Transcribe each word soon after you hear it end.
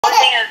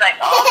like,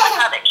 oh my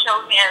god, it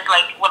shows me as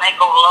like when I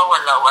go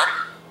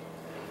lower.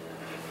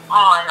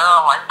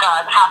 Oh my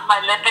god, half my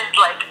lip is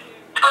like,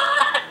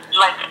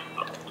 like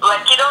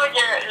you know when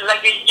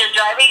you're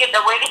driving and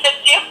the wind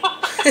hits you,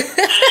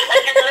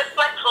 and your lips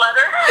like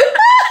flutter,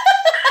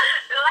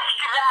 like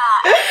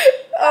that.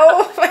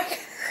 Oh my.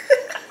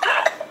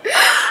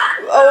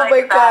 Oh like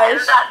my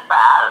gosh. That's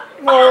bad.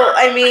 Well,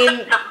 I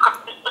mean,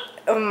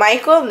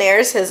 Michael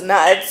nares his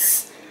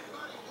nuts.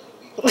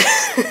 Well, I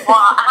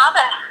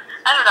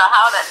don't know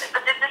how that,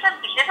 but it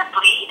doesn't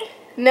bleed.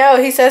 No,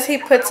 he says he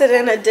puts it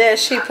in a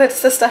dish. He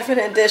puts the stuff in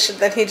a dish and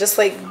then he just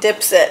like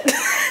dips it. Are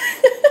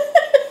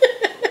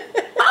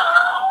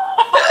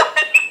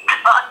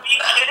you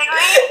kidding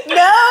me?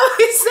 No,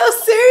 he's so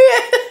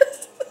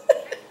serious.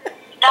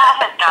 That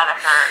has gotta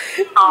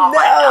hurt. Oh no,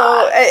 my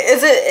god.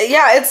 Is it?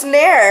 Yeah, it's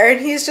nair,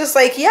 and he's just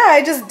like, yeah,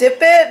 I just dip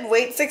it,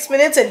 wait 6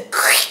 minutes, and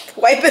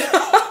wipe it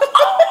off.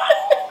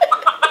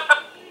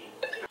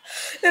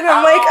 And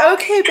I'm like,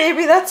 okay,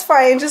 baby, that's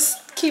fine.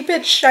 Just keep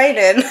it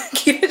shining.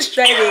 Keep it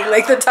shining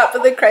like the top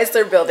of the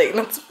Chrysler building.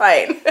 That's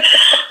fine.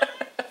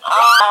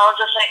 I was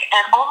just like,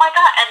 and oh my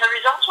god, and the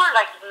results were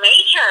like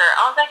major.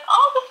 I was like,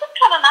 oh, this is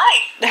kind of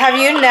nice. Have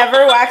you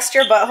never waxed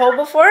your butthole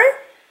before?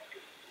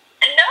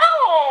 No.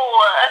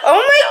 Oh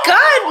my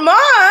god,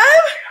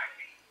 Mom!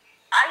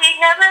 I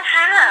never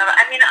have.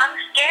 I mean, I'm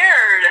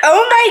scared.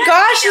 Oh my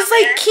gosh, it's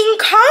like King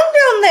Kong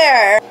down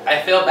there.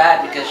 I feel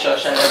bad because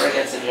Shosha never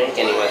gets to drink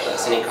any with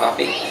us, any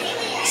coffee.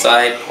 So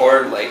I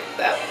poured like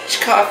that much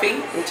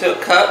coffee into a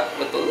cup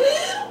with a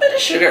little bit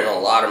of sugar and a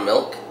lot of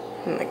milk.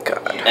 Oh my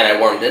god. And I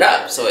warmed it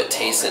up so it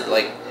tasted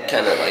like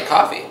kind of like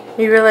coffee.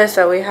 You realize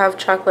that we have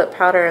chocolate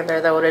powder in there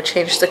that would have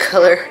changed the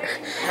color.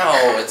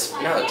 No, it's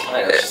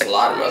fine. It's just a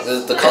lot of milk.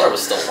 The color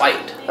was still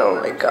white. Oh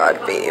my god,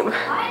 babe.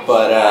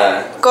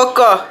 But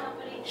Coco.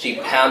 she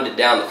pounded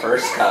down the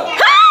first cup.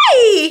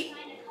 Hi!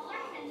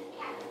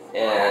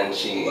 And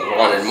she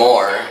wanted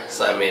more,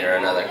 so I made her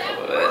another cup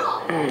of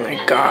it. Oh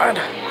my god.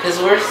 Because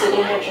we're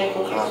sitting here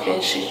drinking coffee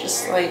and she's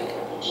just like,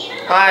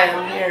 hi,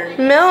 I'm here.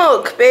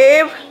 Milk,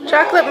 babe.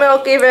 Chocolate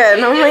milk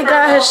even. Oh my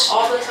gosh.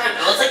 All the time.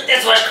 It looks like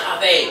this much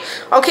coffee.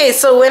 Okay,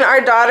 so when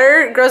our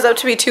daughter grows up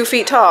to be 2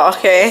 feet tall,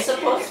 okay? It's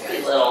supposed to be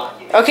little.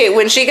 Okay,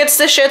 when she gets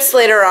the shits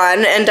later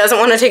on and doesn't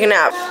want to take a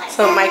nap.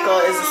 So Michael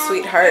is a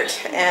sweetheart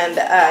and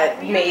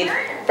made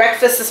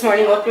breakfast this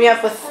morning. Woke me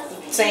up with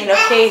saying,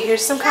 okay,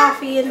 here's some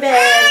coffee in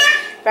bed.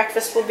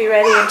 Breakfast will be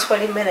ready in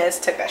 20 minutes.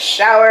 Took a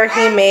shower.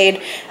 He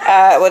made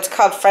what's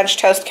called French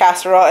toast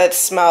casserole. It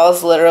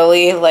smells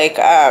literally like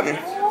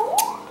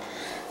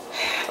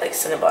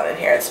Cinnabon in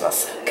here. It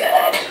smells so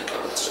good.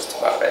 It's just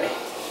about ready.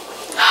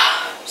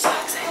 I'm so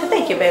excited.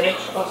 Thank you, baby.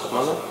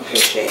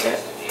 Appreciate it.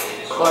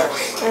 Of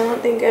course. I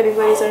don't think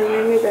anybody's ever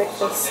made me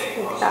breakfast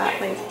like that.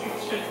 Like,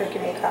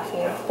 freaking me coffee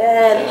in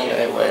bed.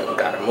 And I went and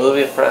got a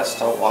movie for us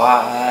to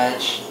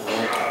watch.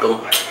 And go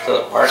to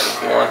the park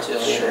if you want to.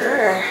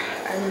 Sure.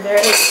 I'm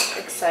very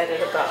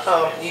excited about.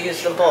 Oh, you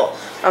used the bowl.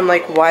 I'm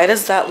like, why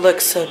does that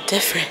look so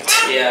different?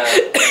 Yeah.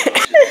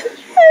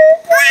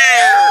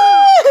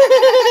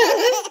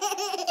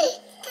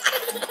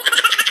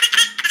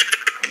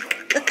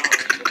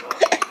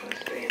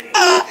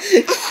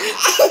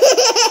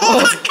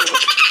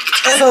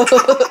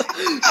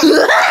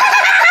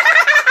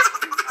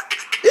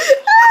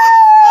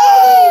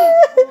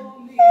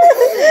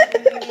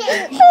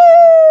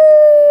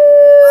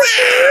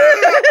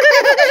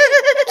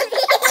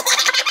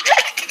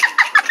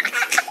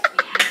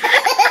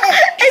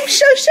 I'm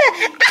so sad.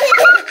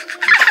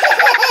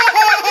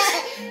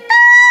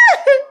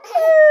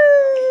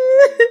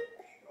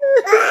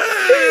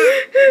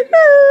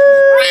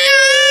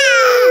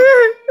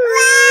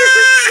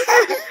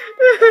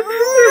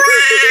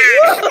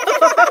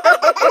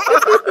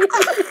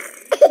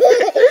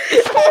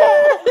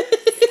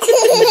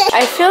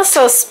 I feel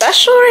so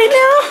special right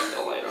now.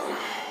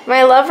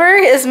 My lover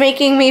is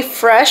making me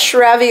fresh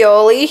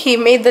ravioli. He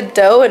made the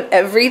dough and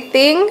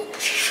everything.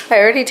 I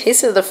already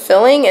tasted the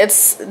filling.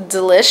 It's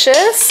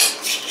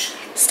delicious.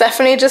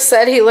 Stephanie just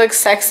said he looks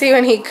sexy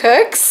when he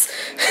cooks.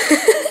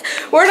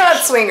 We're not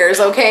swingers,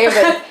 okay?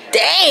 But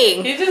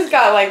dang. You just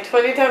got like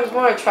 20 times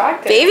more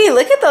attractive. Baby,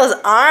 look at those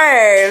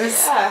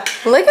arms. Yeah.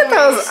 Look at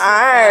those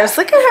arms.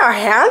 Look at how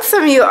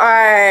handsome you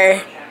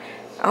are.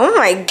 Oh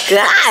my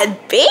god,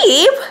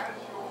 babe.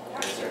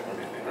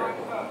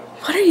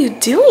 What are you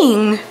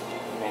doing?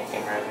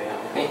 Making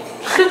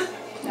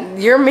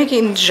ravioli. You're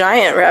making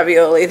giant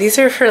ravioli. These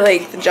are for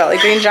like the Jolly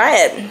Green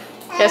Giant.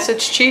 Guess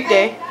it's cheat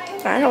day.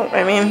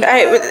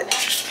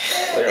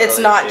 It's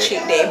not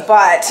cheat day,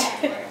 but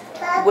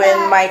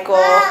when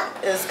Michael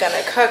is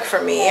gonna cook for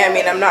me, I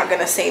mean, I'm not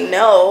gonna say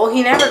no.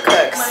 He never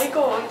cooks.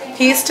 Michael.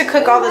 He used to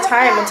cook all the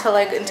time until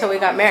we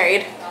got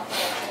married.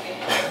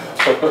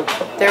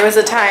 There was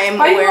a time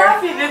Why are you where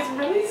laughing? It's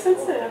really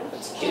sensitive.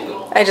 It's cute.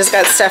 I just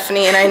got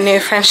Stephanie and I new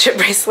friendship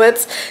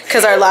bracelets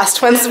because our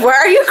last ones. Why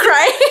are you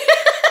crying?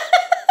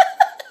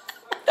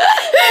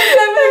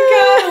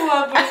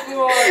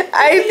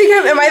 I think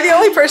am I the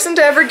only person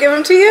to ever give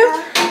them to you?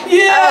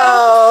 Yeah.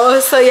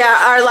 Oh, so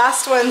yeah, our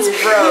last ones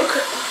broke.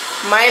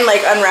 Mine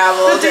like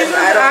unraveled and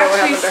I don't know what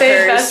happened to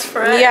hers. Best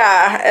friend.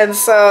 Yeah, and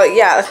so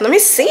yeah, let me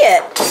see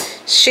it.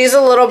 She's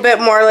a little bit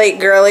more like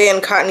girly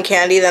and cotton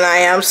candy than I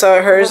am,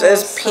 so hers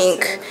is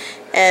pink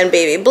and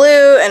baby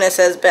blue, and it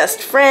says best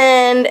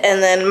friend.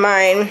 And then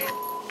mine,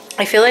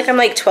 I feel like I'm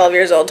like 12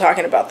 years old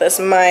talking about this.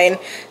 Mine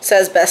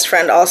says best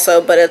friend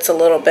also, but it's a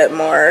little bit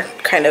more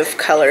kind of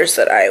colors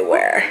that I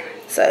wear.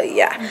 So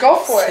yeah, Go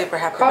for it. super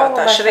happy about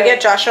that. Should I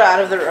get Joshua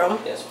out of the room?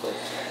 Yes, please.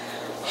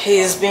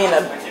 He's being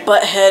a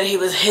butthead. He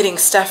was hitting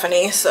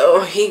Stephanie,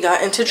 so he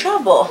got into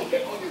trouble.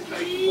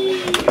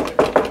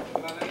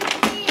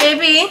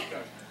 Baby,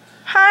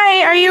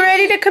 hi, are you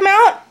ready to come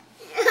out?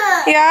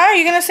 Yeah, are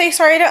you gonna say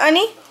sorry to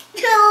Annie?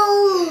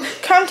 No.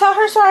 Come tell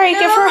her sorry.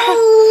 Give her a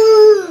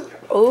hug.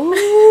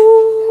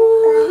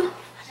 Oh.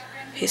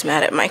 He's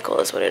mad at Michael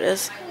is what it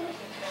is.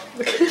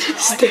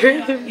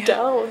 Staring him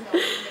down.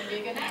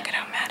 Look at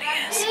how mad he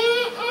is.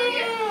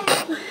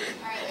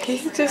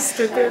 He just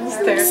stood there and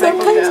stared.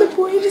 Sometimes a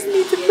boy just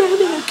needs a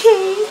mommy,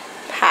 okay?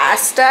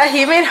 Pasta.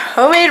 He made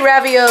homemade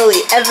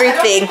ravioli.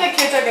 Everything. I don't think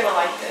the kids are gonna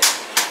like this.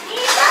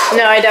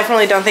 No, I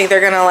definitely don't think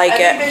they're gonna like I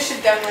think it. they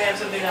should definitely have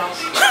something else.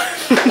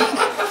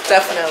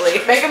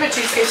 Definitely. Make them a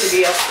cheesecake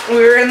quesadilla. We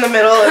were in the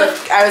middle of,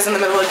 I was in the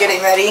middle of getting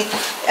ready,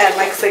 and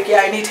Mike's like,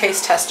 yeah, I need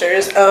taste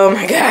testers. Oh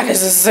my god,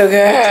 this is so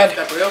good.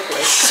 Real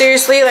quick.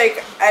 Seriously,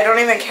 like, I don't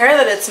even care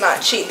that it's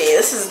not cheat day.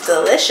 This is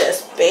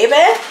delicious,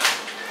 baby.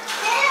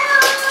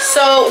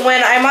 So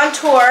when I'm on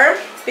tour,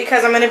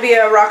 because I'm gonna be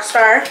a rock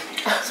star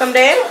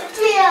someday,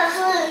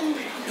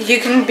 you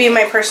can be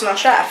my personal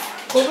chef.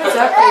 What was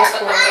that place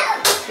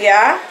for?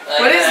 Yeah?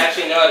 What is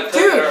actually know how to cook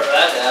Dude, for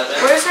that to happen.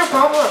 What is her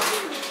problem?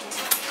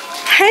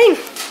 Hey,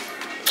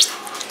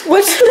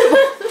 what's the...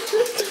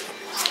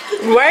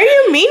 Why are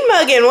you mean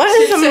mugging? What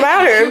is the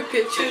matter?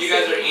 Because you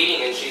guys are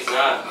eating and she's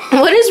not.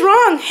 What is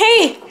wrong?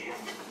 Hey,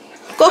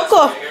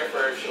 Coco. Here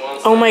for she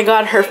wants Oh my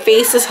god, her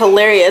face is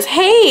hilarious.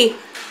 Hey!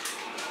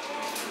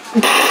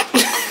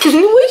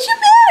 What's the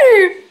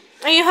matter?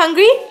 Are you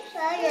hungry?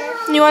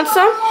 You want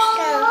some?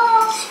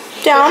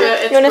 Down?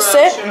 You want to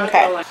sit?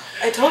 Okay.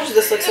 I told you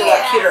this looks a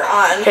lot cuter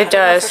on. It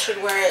does. I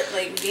should wear it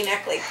like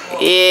V-neck, like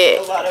Yeah.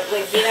 a lot of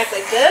like V-neck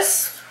like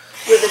this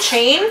with a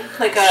chain,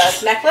 like a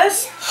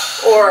necklace,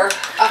 or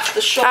off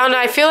the shoulder. I don't know.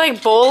 I feel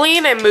like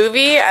bowling and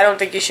movie. I don't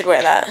think you should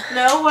wear that.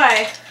 No,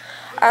 why?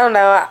 I don't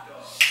know.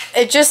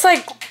 It just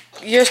like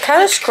you're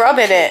kind of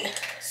scrubbing it.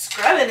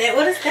 Scrubbing it?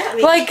 What does that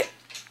mean? Like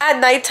at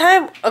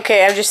nighttime.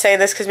 Okay, I'm just saying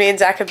this because me and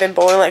Zach have been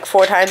bowling like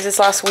 4 times this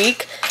last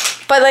week.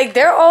 But like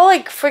they're all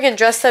like freaking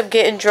dressed up,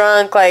 getting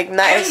drunk, like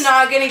nice. I'm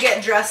not gonna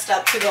get dressed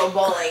up to go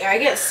bowling. I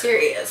get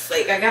serious.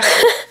 Like I gotta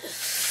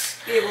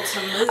be able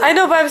to move. I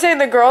know, but I'm saying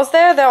the girls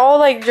there, they're all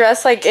like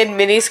dressed like in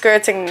mini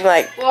skirts and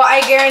like. Well, I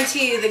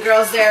guarantee you the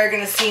girls there are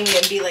gonna see me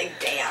and be like,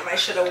 damn, I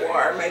should have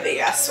wore my big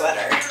ass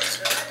sweater.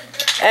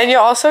 And you're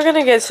also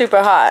gonna get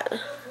super hot.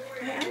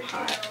 I am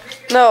hot.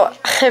 No,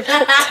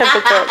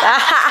 temperature.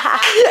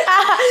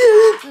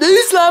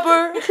 Knee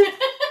slapper.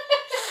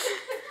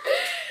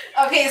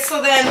 Okay,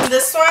 so then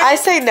this one. I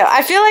say no.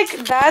 I feel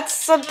like that's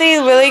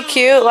something really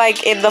cute,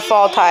 like in the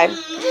fall time.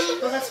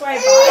 Well, that's why I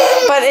bought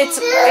it. But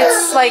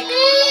it's like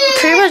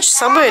pretty much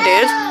summer,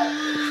 dude.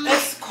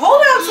 It's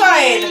cold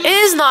outside. It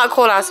is not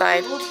cold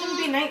outside. Well, it's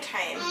gonna be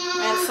nighttime.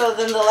 And so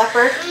then the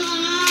leopard.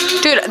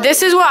 Dude,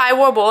 this is what I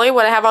wore bowling,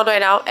 what I have on right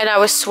now, and I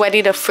was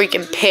sweating a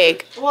freaking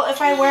pig. Well,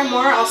 if I wear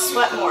more, I'll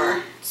sweat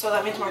more. So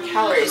that means more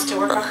calories to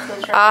work off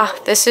those. Ah,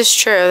 this is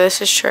true. This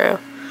is true.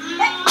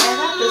 I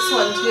got this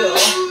one too.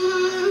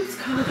 It's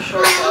kind of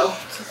short though.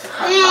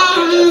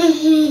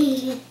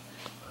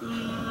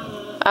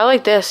 I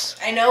like this.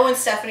 I know when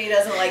Stephanie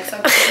doesn't like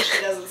something,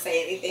 she doesn't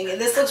say anything. And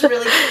this looks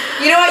really good.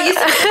 You know what? You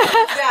said it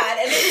looked bad,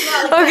 and it's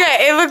not like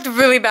Okay, it looked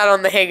really bad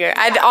on the hanger.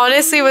 I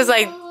honestly was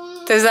like,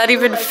 does that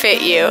even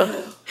fit you?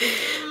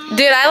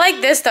 Dude, I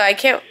like this though. I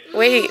can't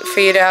wait for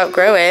you to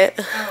outgrow it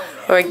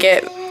or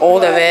get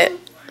old of it.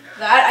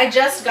 that. I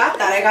just got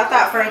that. I got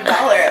that for $1.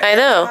 I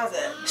know.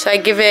 Closet. So I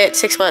give it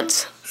 6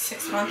 months.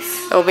 6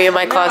 months. It will be in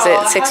my closet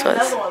in 6 I have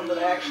months. another one that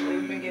I actually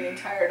have been getting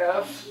tired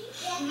of.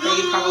 That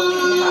you probably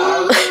can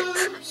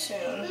have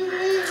soon.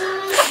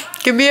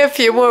 Give me a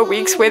few more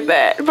weeks with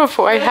it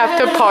before I have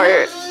to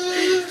part.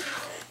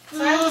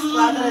 So I'm just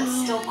glad that it's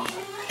still cold.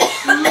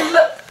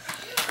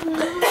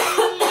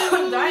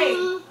 I'm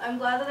dying. I'm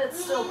glad that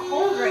it's still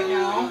cold right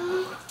now.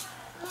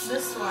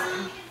 This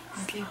one,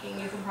 I'm thinking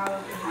you can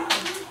probably have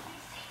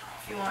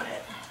if you want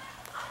it.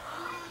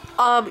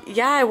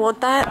 Yeah, I want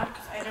that.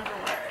 I never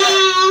wear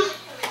it.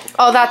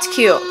 Oh, that's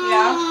cute.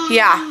 Yeah?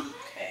 Yeah.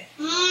 Okay.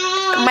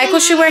 Michael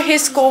should wear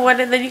his school one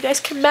and then you guys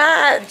can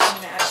match.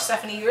 Match.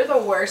 Stephanie, you're the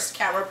worst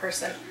camera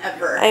person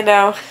ever. I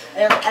know.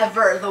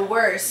 Ever. The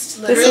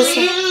worst. This is-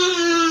 Literally,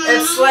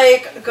 it's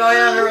like going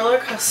on a roller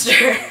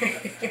coaster.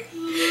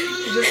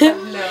 You just have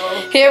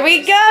no... Here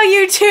we go,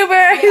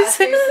 YouTubers. Yeah,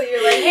 seriously,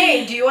 you're like,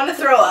 hey, do you want to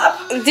throw up?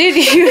 Dude,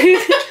 you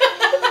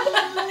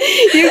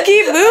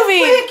keep moving.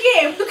 Play a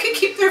game. Who can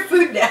keep their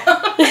food down?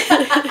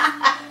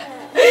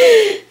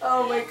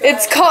 Oh my god.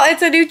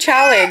 It's a new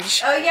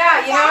challenge. Oh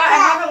yeah, you know what? I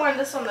haven't worn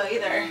this one though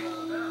either.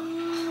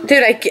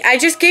 Dude, I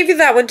just gave you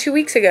that one 2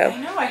 weeks ago.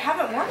 I know, I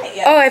haven't worn it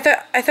yet. Oh, I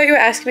thought you were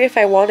asking me if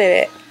I wanted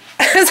it.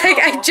 I was like,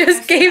 I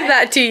just gave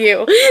that to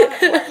you.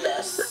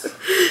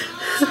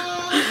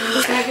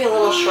 It's gonna be a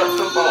little short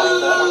for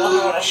bowling, though. I don't know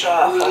if I want to show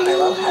off what my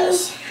love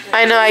has.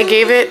 I know, I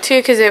gave it to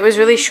you because it was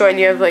really short and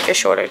you have like a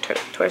shorter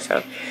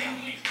torso.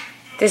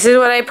 This is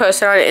what I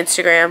posted on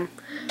Instagram.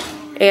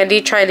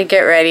 Andie trying to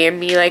get ready and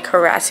me like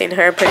harassing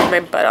her, putting my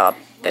butt up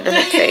in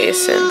her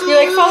face. And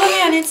you're like, follow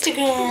me on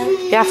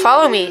Instagram. yeah,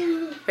 follow me.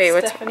 Wait,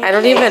 what's... Stephanie I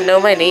don't even know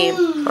my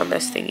name on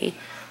this thingy.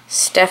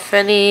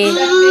 Stephanie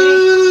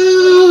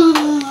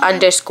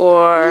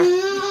underscore...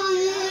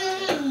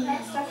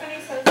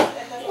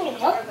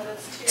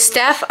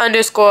 Steph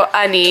underscore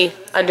Annie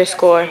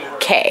underscore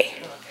K.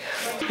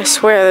 I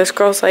swear this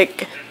girl's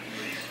like...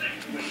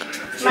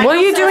 What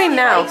are you doing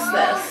now?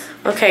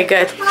 Okay,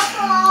 good.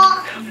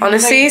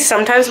 Honestly,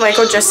 sometimes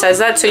Michael just says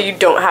that so you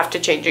don't have to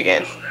change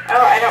again. Oh,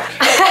 I don't care.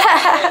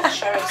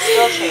 I would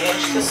still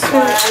change this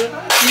one.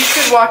 You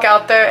should walk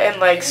out there in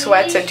like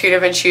sweats and 2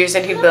 different shoes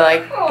and he'd be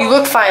like, you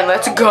look fine,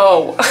 let's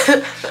go.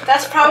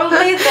 That's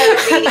probably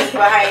the meaning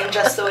behind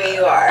just the way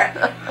you are.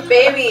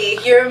 Baby,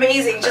 you're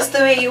amazing just the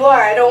way you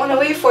are. I don't want to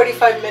wait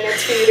 45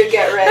 minutes for you to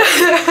get ready.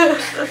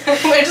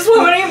 I just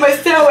want to eat my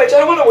sandwich. I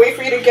don't want to wait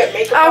for you to get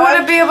makeup I on. want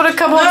to be able to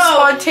come home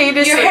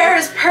spontaneously. Your hair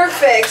is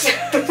perfect.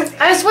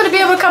 I just want to be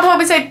able to come home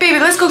and say, baby,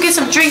 let's go get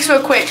some drinks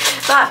real quick.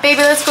 Not,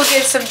 baby, let's go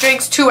get some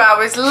drinks 2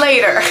 hours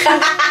later.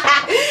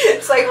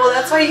 It's like, well,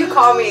 that's why you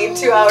call me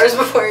 2 hours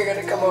before you're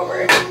gonna come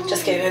over.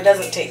 Just kidding, it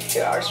doesn't take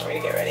 2 hours for me to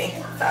get ready.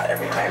 Not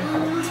every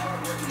time.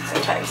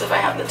 Sometimes if I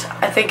have the time.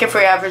 I think if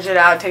we average it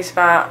out, it takes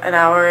about an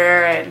hour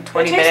and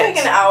 20 minutes. It takes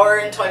like an hour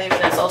and 20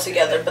 minutes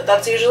altogether, but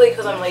that's usually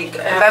because I'm like...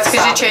 That's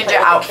because you change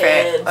your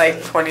outfit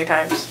like 20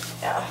 times.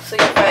 Yeah, so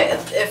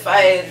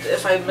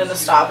if I'm gonna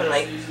stop and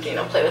like, you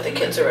know, play with the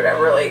kids or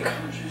whatever, like,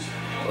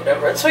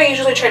 whatever. That's why I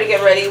usually try to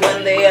get ready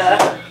when they,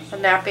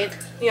 napping.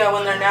 Yeah,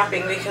 when they're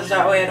napping, because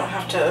that way I don't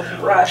have to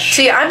rush.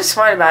 See, I'm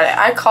smart about it.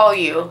 I call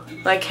you,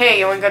 like, hey,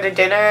 you want to go to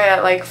dinner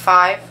at like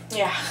 5?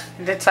 Yeah.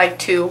 And it's like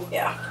 2.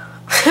 Yeah.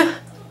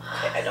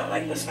 Okay, I don't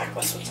like this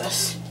necklace with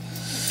this.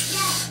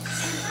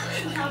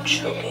 I'm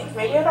choking.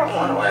 Maybe I don't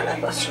want to wear a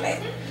necklace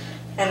tonight.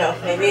 I know,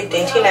 maybe a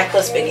dainty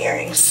necklace, big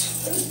earrings.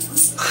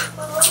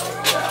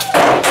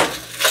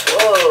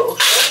 Whoa,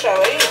 Trisha,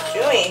 what are you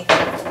doing?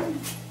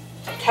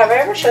 Have I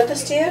ever showed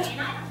this to you?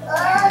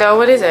 No,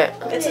 what is it?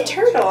 It's a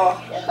turtle.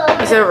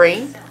 Is it a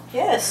ring?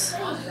 Yes.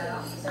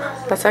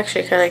 That's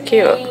actually kind of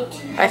cute.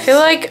 I feel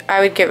like I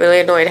would get really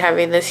annoyed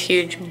having this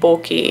huge,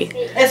 bulky...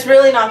 It's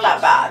really not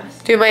that bad.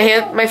 Dude,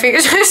 my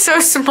fingers are so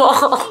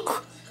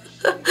small.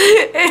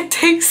 It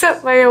takes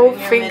up my whole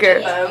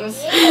finger. I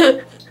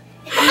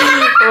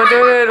wonder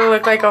what it'll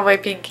look like on my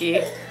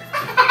pinky.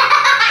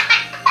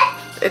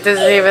 It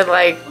doesn't even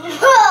like...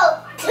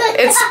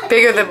 It's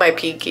bigger than my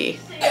pinky.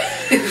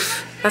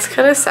 That's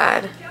kind of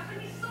sad.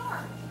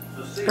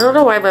 I don't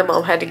know why my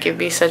mom had to give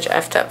me such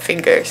effed up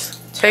fingers.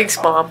 Thanks,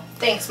 Mom.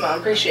 Thanks, Mom.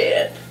 Appreciate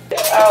it.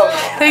 Oh,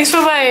 man. Thanks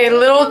for my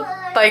little,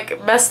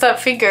 like, messed up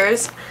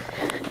fingers.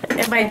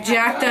 And my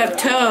jacked up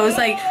toes.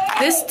 Like,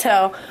 this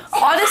toe.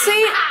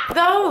 Honestly,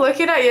 though,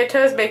 looking at your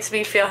toes makes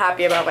me feel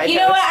happy about my toes. You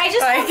know what? I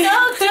just... Like,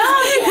 No,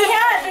 don't. You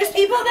can't. There's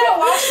people that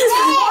watch this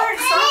porn.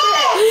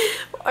 Stop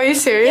it. Are you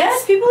serious?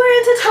 Yes, people are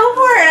into toe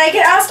porn. I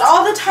get asked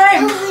all the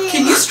time,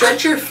 can you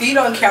stretch your feet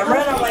on camera?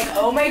 And I'm like,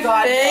 oh my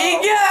god. There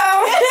you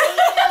go.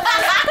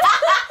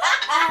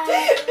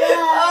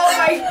 Oh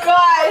my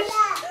gosh.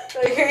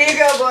 Like, here you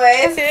go,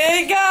 boys. There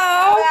you go.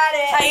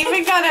 I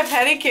even got a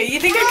pedicure.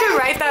 You think I could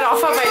write that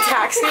off on my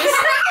taxes?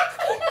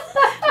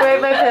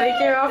 Write my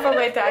pedicure off on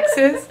my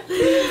taxes?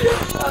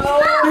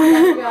 Oh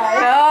my god.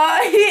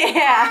 Oh,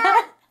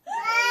 yeah.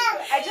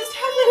 I just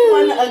have like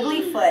one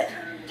ugly foot.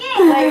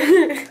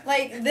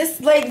 This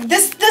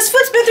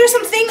foot's been through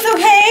some things,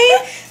 okay?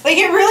 Like,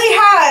 it really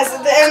has,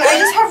 and I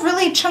just have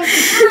really chunky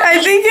feet.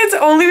 I think it's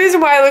only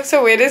reason why I look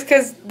so weird is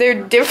because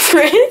they're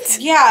different.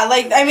 Yeah,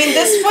 like, I mean,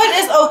 this foot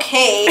is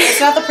okay. It's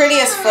not the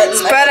prettiest foot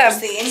Spread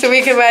I've them ever seen. so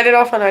we can write it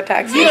off on our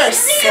taxes. You are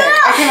sick.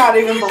 I cannot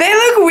even believe They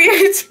look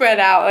weird spread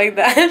out like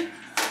that.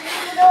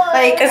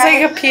 Like, It's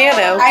like a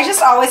piano. I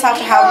just always have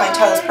to have my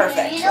toes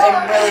perfect.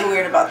 I'm really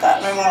weird about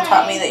that. My mom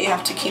taught me that you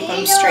have to keep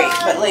them straight.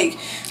 But like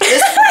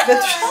this foot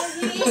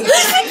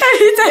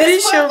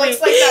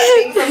looks like that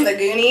thing from the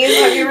Goonies.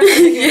 Have you ever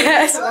seen the Goonies?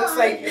 Yes. It looks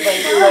like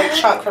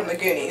Chunk from the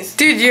Goonies.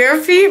 Dude,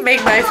 your feet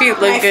make my feet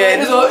look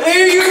good.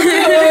 Hey, you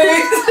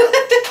guys.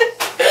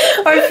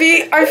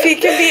 Our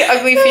feet can be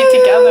ugly feet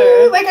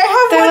together. Like, I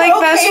have They're one like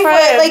okay best foot.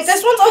 friends. Like,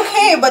 this one's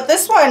okay, but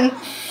this one,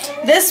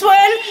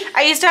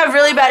 I used to have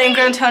really bad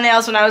ingrown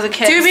toenails when I was a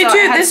kid. Dude, me so too,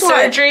 I had this one.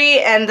 surgery,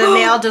 and the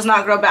nail does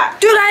not grow back.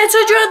 Dude, I had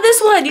surgery on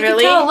this one. You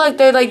Really? can tell. Look,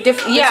 they're like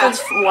different. Yeah.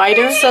 This one's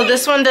wider. So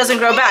this one doesn't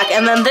grow back,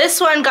 and then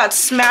this one got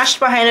smashed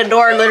behind a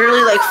door,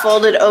 literally like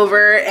folded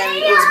over, and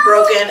it was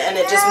broken, and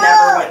it just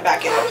never went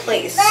back into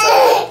place.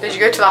 So Did you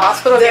go to the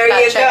hospital? there get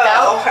that you go. checked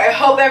out? I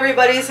hope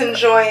everybody's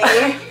enjoying.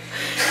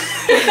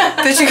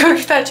 Did you go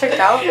get that checked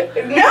out?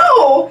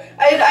 No,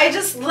 I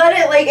just let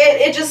it like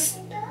it just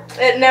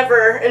It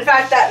never. In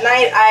fact, that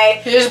night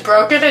You just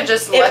broke it and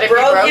just let it be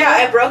broken? Yeah,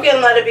 I broke it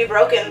and let it be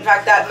broken. In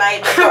fact, that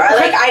night before,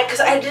 because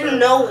I didn't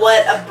know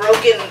what a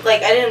broken,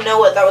 like, I didn't know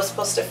what that was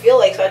supposed to feel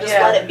like, so I just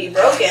let it be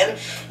broken.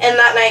 And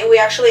that night, we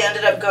actually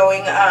ended up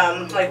going,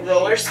 like,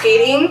 roller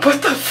skating.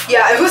 What the f?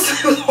 Yeah, it was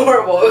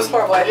horrible. It was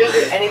horrible. I didn't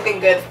do anything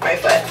good for my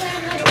foot.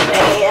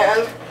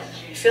 And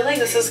I feel like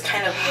this is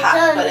kind of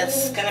hot, but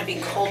it's gonna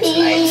be cold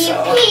tonight,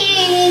 so.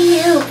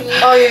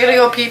 Oh, you're gonna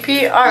go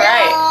pee-pee?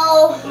 Alright.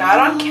 Not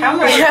on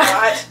camera, you're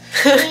not.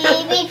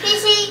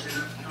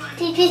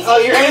 Oh,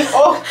 you're gonna.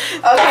 Oh,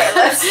 okay.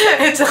 Let's.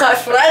 It's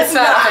not. Let's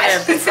not.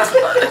 It's not.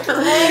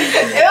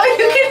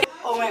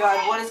 Oh my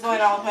god, what is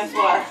going on with my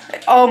floor?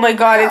 Oh my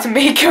god, it's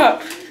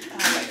makeup. Oh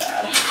my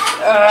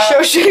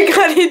god. She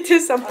got into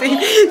something.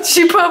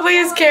 She probably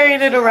is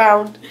carrying it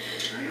around.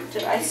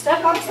 Did I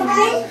step on something?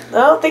 I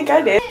don't think I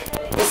did.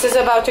 This is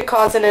about to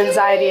cause an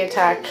anxiety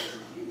attack.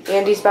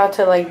 Andie's about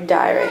to like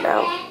die right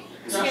now.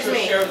 Excuse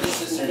me.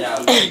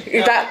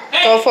 You got,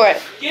 go for it.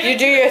 You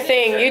do your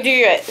thing. You do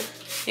it.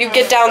 You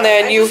get down there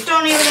and I just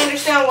don't even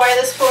understand why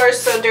this floor is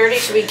so dirty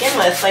to begin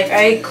with. Like,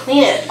 I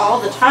clean it all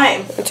the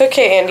time. It's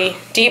okay, Andie.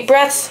 Deep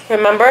breaths,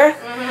 remember?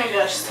 Oh my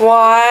gosh.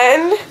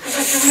 1.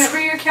 Remember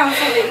your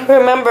counseling.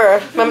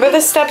 Remember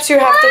the steps you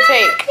have to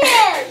take.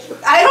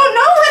 I don't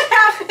know what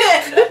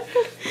happened.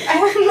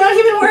 I'm not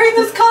even wearing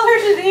this color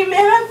today,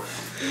 man.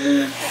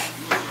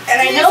 And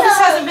I know this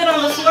hasn't been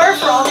on the floor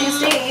for all these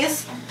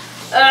days.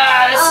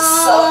 This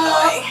is so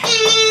annoying.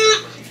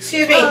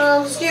 Excuse me.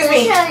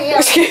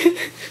 Excuse me.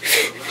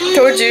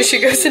 Told you, she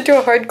goes into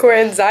a hardcore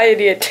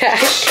anxiety attack.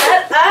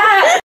 Shut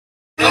up.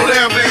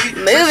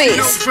 Movies.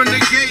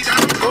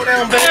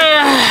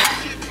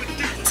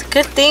 It's a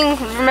good thing.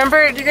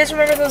 Remember, do you guys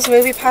remember those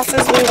movie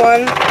passes we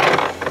won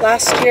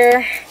last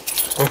year?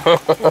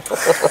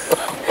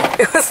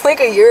 It was like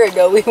a year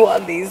ago we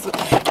won these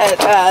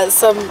at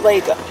some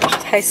middle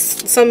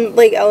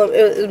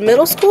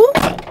school?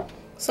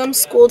 Some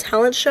school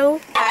talent show.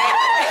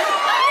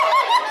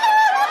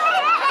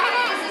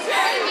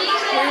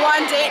 We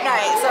won date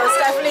night, so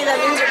Stephanie, that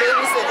means you're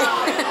babysitting.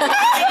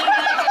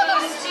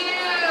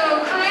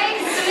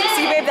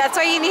 See, babe, that's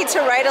why you need to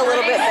write a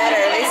little bit better.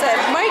 They said,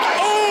 Mike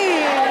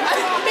A.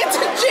 It's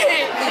a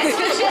J.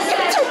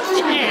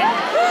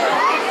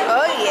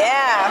 Oh,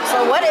 yeah.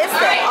 So what is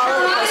that? All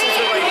of the questions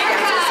we're going to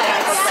answer, so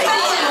Michael's like,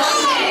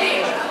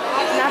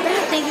 nothing,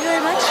 thank you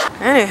very much.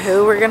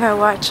 Anywho, we're going to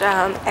watch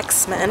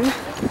X-Men.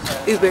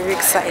 Uber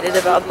excited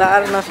about that. I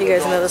don't know if you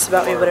guys know this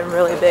about me, but I'm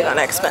really big on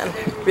X-Men.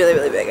 Really,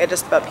 really big. I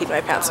just about peed my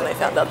pants when I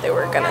found out they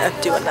were going to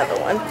do another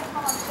one.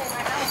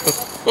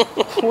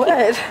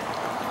 What?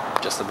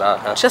 Just about,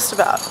 huh? Just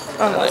about.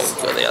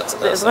 Almost. Go the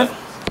outside. This one?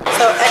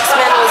 So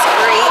X-Men was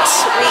great.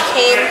 We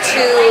came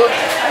to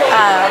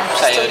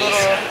just a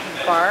little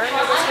bar.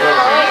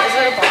 Is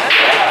it a bar?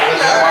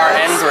 Bar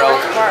and grill.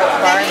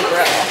 Bar and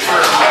grill.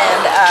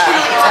 And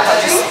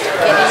just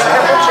getting a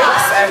couple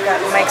drinks. I've got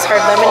Mike's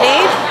hard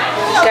lemonade.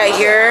 Got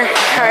your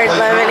hard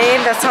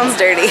lemonade. That sounds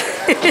dirty.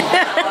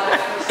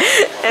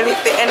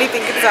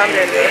 anything could sound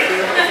dirty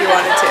if you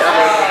wanted to.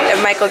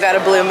 And Michael got a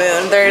Blue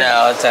Moon.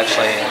 No, it's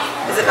actually.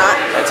 Is it not?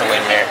 It's a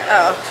Winmere.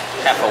 Oh.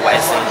 Half a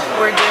Weissen.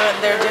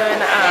 They're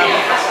doing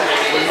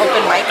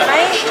open mic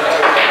night.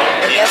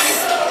 I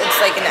guess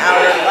it's like an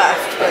hour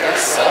left. But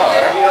So.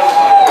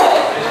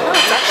 oh,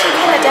 it's actually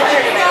kind of dead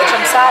here tonight, which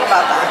I'm sad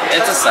about that.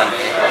 It's a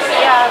Sunday.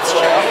 Yeah, that's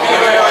true. And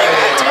they're like,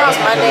 tomorrow's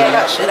Monday. I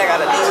got shit I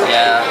gotta do.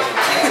 Yeah.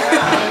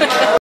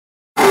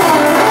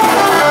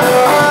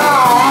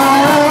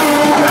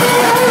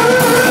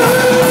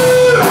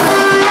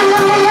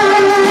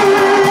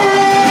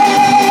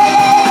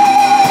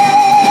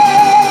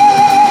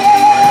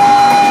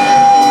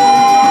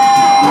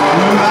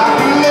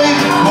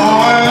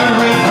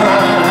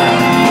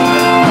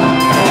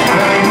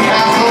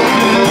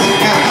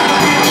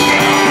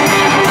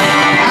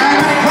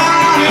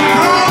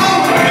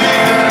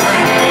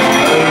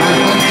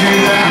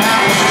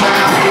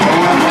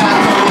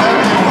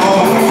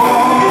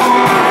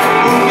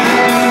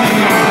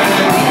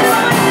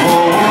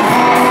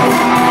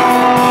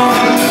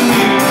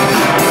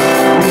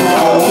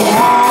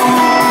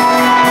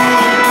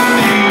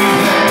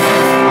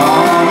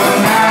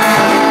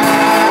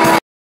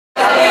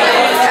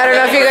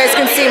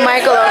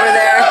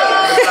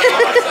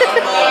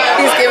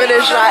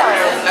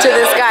 To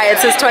this guy,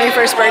 it's his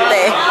 21st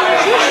birthday.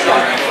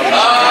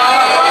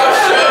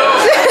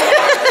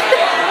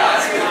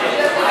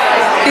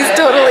 He's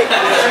totally.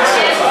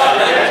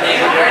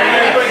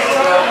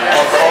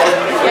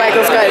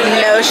 Michael's got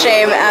no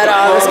shame at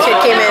all. This kid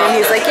came in and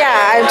he's like,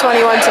 yeah, I'm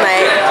 21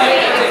 tonight.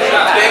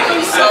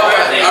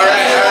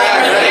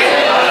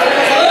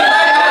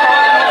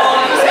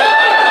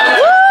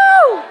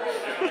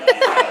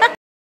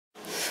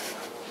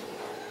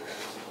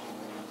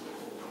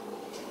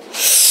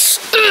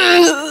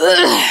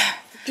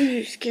 Dude,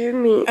 you scared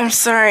me. I'm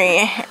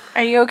sorry.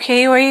 Are you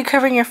okay? Why are you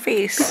covering your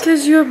face?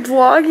 Because you're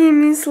vlogging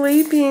me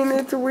sleeping.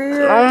 It's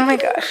weird. Oh my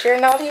gosh, you're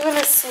not even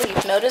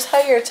asleep. Notice how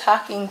you're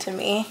talking to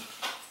me.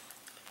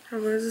 I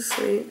was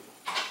asleep.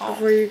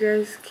 before you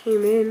guys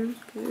came in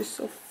because you're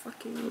so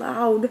fucking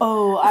loud.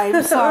 Oh,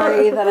 I'm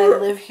sorry that I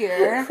live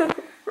here.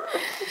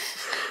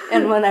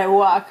 And when I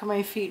walk,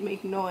 my feet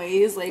make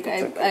noise. Like, I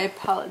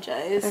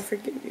apologize. I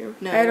forgive you.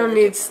 No, I don't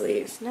need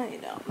sleep. No, you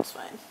don't. It's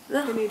fine.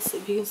 You need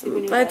sleep. You can sleep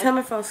when you By the time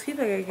I fall asleep,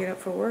 I gotta get up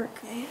for work.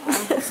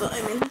 Yeah. So,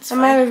 I mean, it's I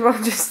fine. might as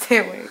well just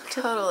stay awake.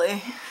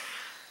 Totally.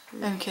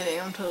 I'm kidding.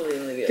 I'm totally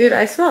gonna be Dude,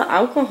 I smell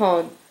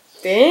alcohol.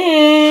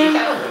 Dang. I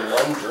had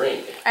one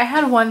drink. I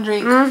had one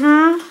drink.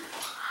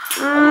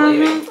 I'm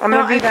leaving. I'm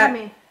gonna be that.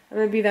 coming. I'm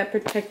gonna be that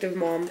protective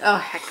mom. Oh,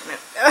 heck no.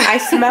 I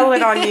smell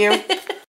it on you.